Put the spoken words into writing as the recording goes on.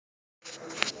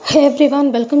Hey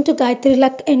everyone, welcome to Gayatri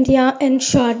Luck India and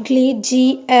shortly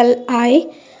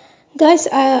GLI. Guys,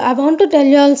 I want to tell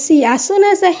you all see, as soon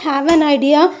as I have an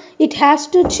idea, it has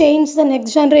to change the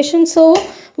next generation. So,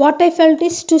 what I felt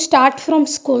is to start from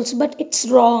schools, but it's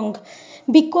wrong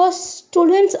because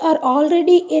students are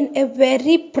already in a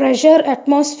very pressure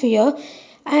atmosphere,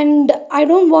 and I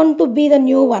don't want to be the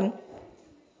new one.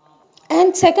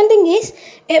 And second thing is,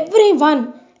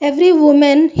 every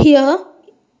woman here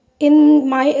in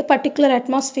my particular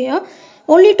atmosphere,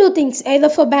 only two things, either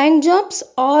for bank jobs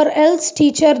or else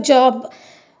teacher job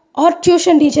or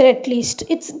tuition teacher. At least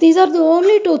it's these are the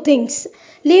only two things.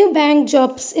 Leave bank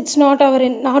jobs, it's not our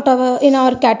in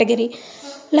our category.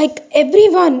 Like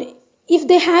everyone, if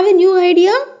they have a new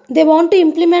idea, they want to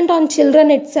implement on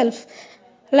children itself.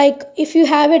 Like if you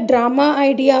have a drama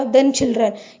idea, then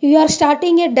children. You are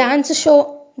starting a dance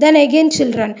show, then again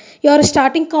children. You are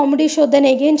starting comedy show, then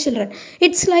again children.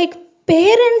 It's like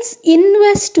parents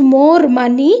invest more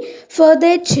money for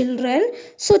their children,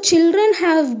 so children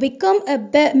have become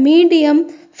a medium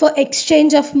for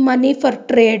exchange of money for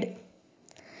trade.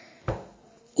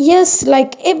 Yes,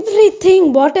 like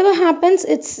everything whatever happens,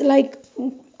 it's like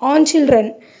on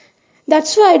children.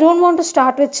 That's why I don't want to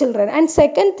start with children. And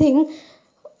second thing,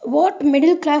 what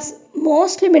middle class,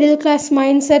 mostly middle class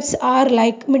mindsets are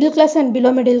like, middle class and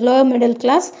below middle, lower middle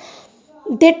class,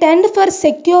 they tend for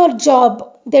secure job.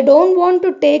 They don't want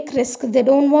to take risk, they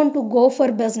don't want to go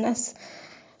for business.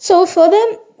 So for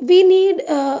them,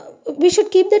 we should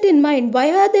keep that in mind.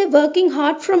 Why are they working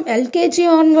hard from LKG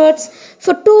onwards?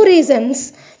 For two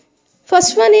reasons.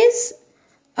 First one is,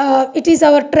 it is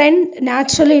our trend,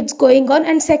 naturally it's going on.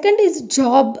 And second is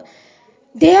job.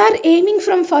 They are aiming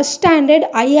from first standard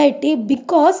IIT,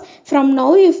 because from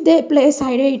now if they place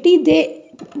IIT,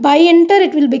 they by enter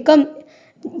it will become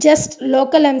just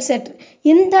local MSET.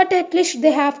 In that, at least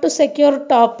they have to secure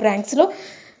top ranks, no?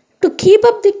 To keep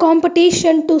up the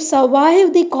competition, to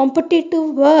survive the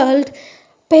competitive world,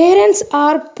 parents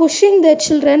are pushing their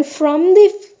children from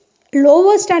the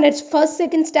lower standards, first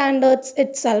second standards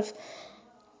itself.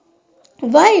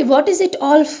 Why? What is it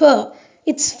all for?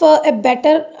 It's for a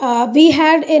better, we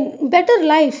had a better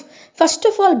life. First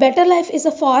of all, better life is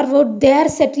a forward. They are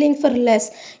settling for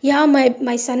less. Yeah,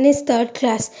 my son is third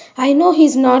class, I know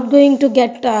he's not going to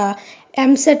get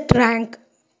MSET rank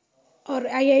or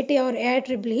IIT or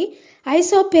IEEE. I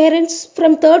saw parents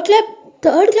from third class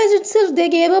itself, they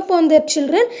gave up on their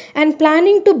children and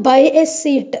planning to buy a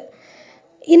seat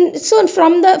in. So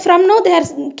from now they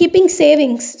are keeping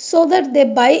savings so that they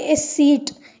buy a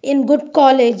seat in good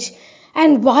college.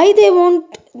 And why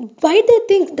they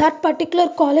think that particular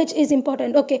college is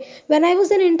important? Okay, when I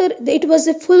was an inter, it was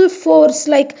a full force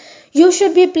like, you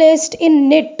should be placed in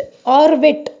NIT or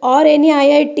WIT or any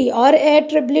IIT or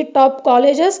IEEE top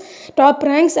colleges, top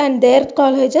ranks and their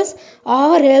colleges,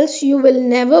 or else you will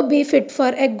never be fit for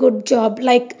a good job.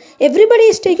 Like everybody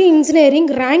is taking engineering,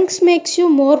 ranks makes you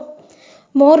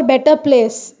more better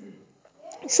place.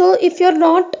 So if you're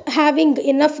not having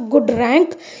enough good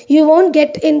rank, you won't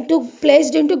get into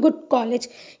placed into good college.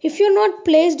 If you're not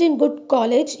placed in good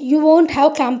college, you won't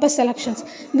have campus selections.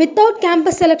 Without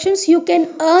campus selections, you can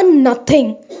earn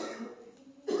nothing.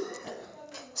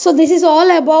 So this is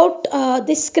all about,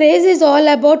 this craze is all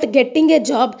about getting a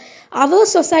job. Our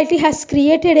society has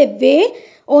created a way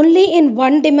only in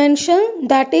one dimension,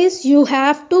 that is you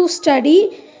have to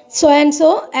study so and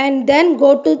so and then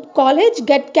go to college,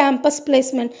 get campus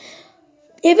placement.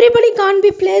 Everybody can't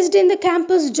be placed in the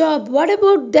campus job. What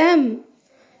about them?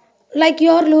 Like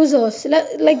you're losers.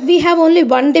 Like we have only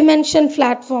one dimension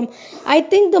platform. I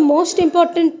think the most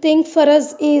important thing for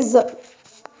us is,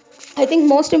 I think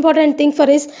most important thing for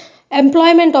is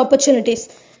employment opportunities.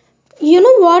 You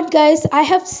know what, guys? I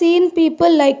have seen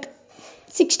people like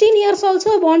 16 years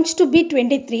also wants to be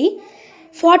 23,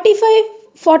 45,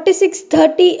 46,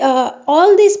 30.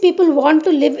 All these people want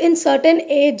to live in certain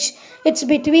age. It's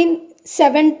between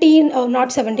 17, oh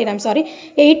not 17, I'm sorry,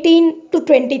 18 to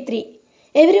 23.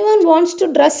 Everyone wants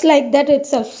to dress like that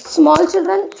itself. Small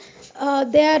children,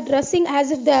 they are dressing as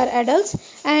if they are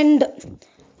adults, and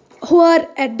who are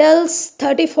adults,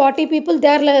 30, 40 people, they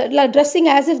are dressing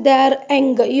as if they are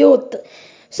young youth.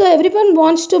 So everyone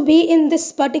wants to be in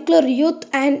this particular youth,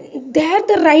 and they are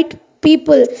the right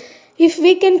people. If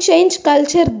we can change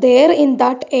culture there in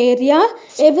that area,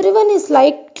 everyone is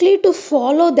likely to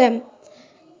follow them.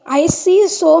 I see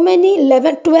so many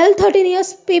 11, 12, 13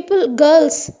 years people,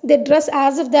 girls, they dress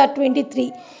as if they are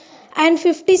 23. And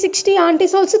 50, 60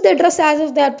 aunties also, they dress as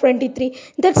if they are 23.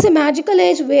 That's a magical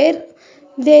age where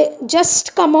they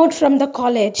just come out from the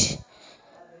college.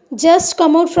 just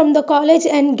come out from the college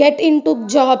and get into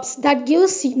jobs that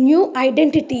gives new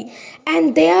identity,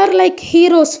 and they are like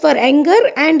heroes for younger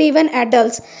and even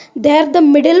adults. They are the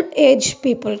middle age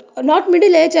people, not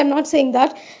middle age, I'm not saying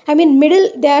that, I mean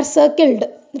middle, they are circled,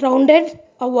 rounded,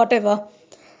 or whatever.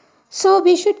 So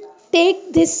we should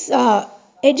take this,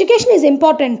 education is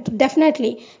important,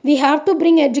 definitely we have to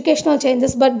bring educational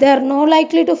changes, but they are no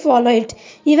likely to follow it.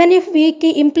 Even if we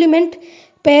implement,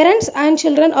 parents and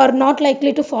children are not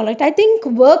likely to follow it. I think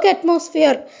work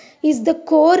atmosphere is the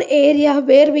core area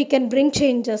where we can bring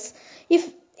changes.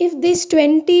 If these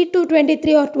 20 to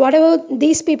 23 or whatever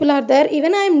these people are there,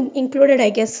 even I'm included, I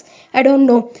guess, I don't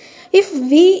know, if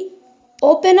we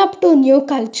open up to new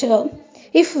culture,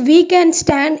 if we can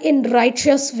stand in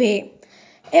righteous way,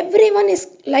 everyone is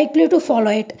likely to follow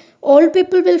it. Old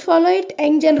people will follow it,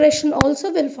 young generation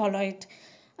also will follow it.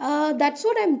 That's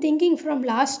what I'm thinking from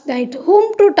last night,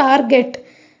 whom to target.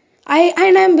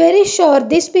 I'm very sure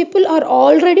these people are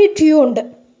already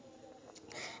tuned,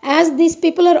 as these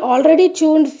people are already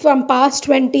tuned from past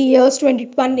 20 years,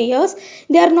 21 years,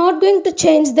 they are not going to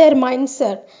change their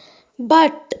mindset.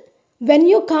 But when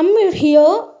you come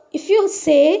here, if you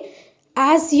say,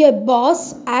 as a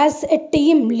boss, as a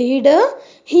team leader,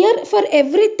 here for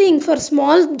everything, for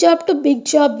small job to big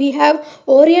job, we have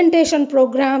orientation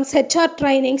programs, HR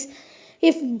trainings.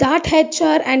 If that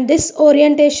HR and this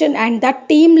orientation and that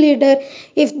team leader,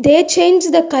 if they change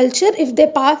the culture, if they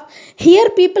pass, here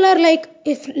people are like,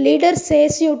 if leader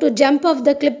says you to jump off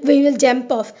the cliff, we will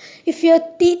jump off. If your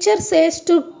teacher says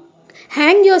to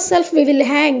hang yourself, we will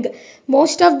hang.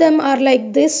 Most of them are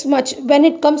like this much. When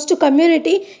it comes to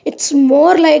community, it's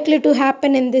more likely to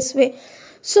happen in this way.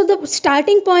 So the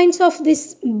starting points of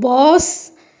this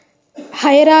boss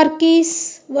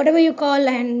hierarchies, whatever you call,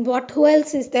 and what, who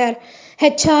else is there,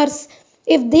 HRs,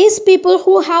 if these people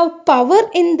who have power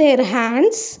in their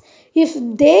hands, if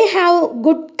they have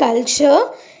good culture,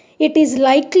 it is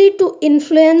likely to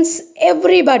influence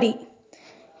everybody,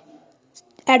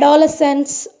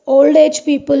 adolescents, old age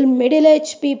people, middle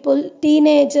age people,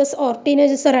 teenagers or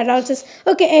adults,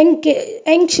 okay,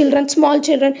 young children, small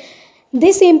children.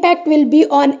 This impact will be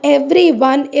on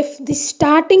everyone if the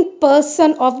starting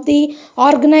person of the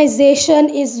organization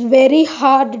is very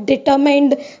hard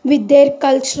determined with their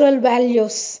cultural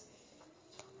values.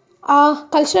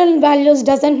 Cultural values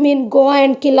doesn't mean go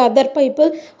and kill other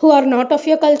people who are not of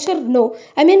your culture. No,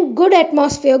 I mean good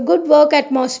atmosphere, good work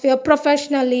atmosphere,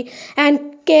 professionally,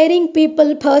 and caring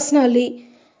people personally.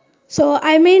 So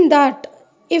I mean that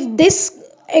if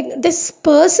this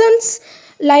person's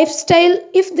lifestyle,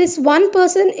 if this one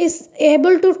person is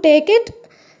able to take it,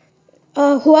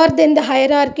 who are then the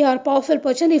hierarchy or powerful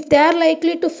person, if they are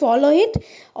likely to follow it,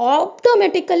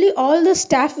 automatically all the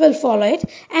staff will follow it,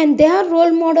 and they are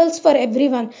role models for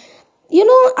everyone. You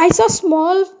know, I saw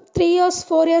small 3 years,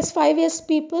 4 years, 5 years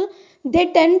people, they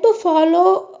tend to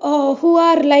follow, who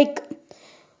are like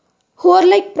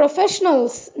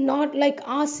professionals, not like,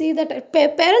 see that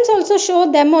parents also show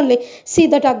them only, see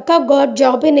that akka got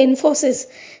job in Infosys,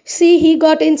 see he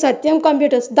got in Satyam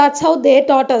Computers, that's how they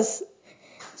taught us.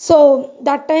 So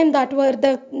that time, that were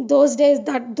the those days,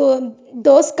 that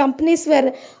those companies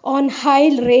were on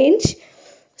high range.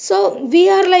 So we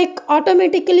are like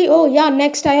automatically, oh yeah,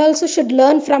 next I also should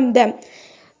learn from them.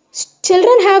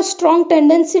 Children have strong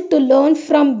tendency to learn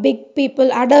from big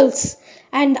people, adults,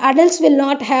 and adults will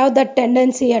not have that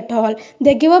tendency at all.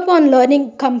 They give up on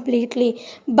learning completely.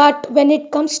 But when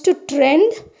it comes to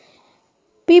trend,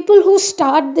 people who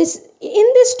start this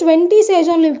in this 20s age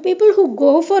only, people who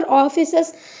go for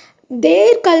offices,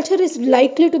 their culture is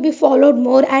likely to be followed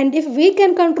more, and if we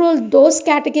can control those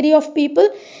category of people,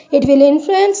 it will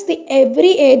influence the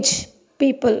every age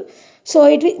people. So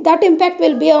that impact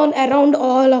will be on around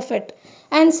all of it.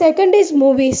 And second is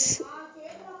movies.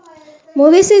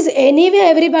 Movies is anyway,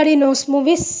 everybody knows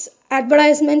movies,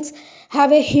 advertisements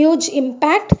have a huge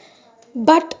impact.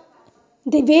 But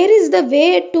where is the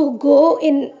way to go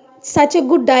in such a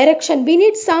good direction? We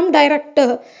need some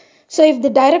director. So if the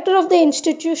director of the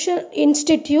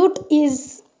institute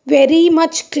is very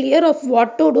much clear of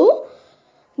what to do,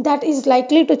 that is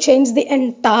likely to change the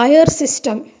entire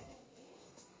system.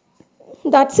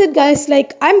 That's it, guys.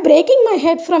 Like, I'm breaking my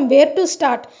head from where to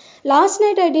start. Last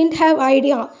night I didn't have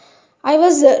idea. I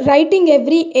was writing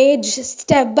every age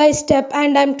step by step,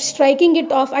 and I'm striking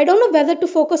it off. I don't know whether to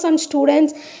focus on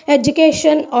students,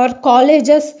 education, or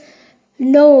colleges.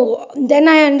 No, then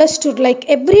I understood, like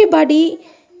everybody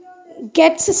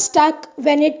gets stuck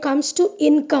when it comes to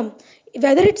income.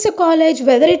 Whether it's a college,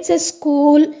 whether it's a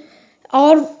school,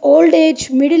 or old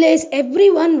age, middle age,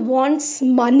 everyone wants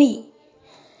money.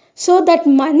 so that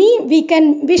money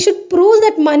we should prove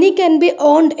that money can be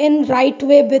earned in right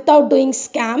way without doing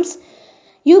scams.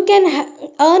 You can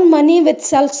earn money with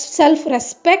self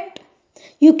respect.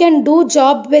 You can do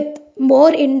job with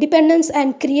more independence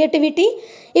and creativity.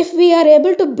 If we are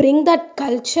able to bring that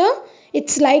culture,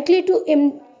 it's likely to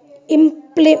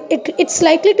it's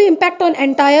likely to impact on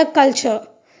entire culture.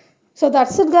 So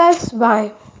that's it, guys.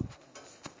 Bye.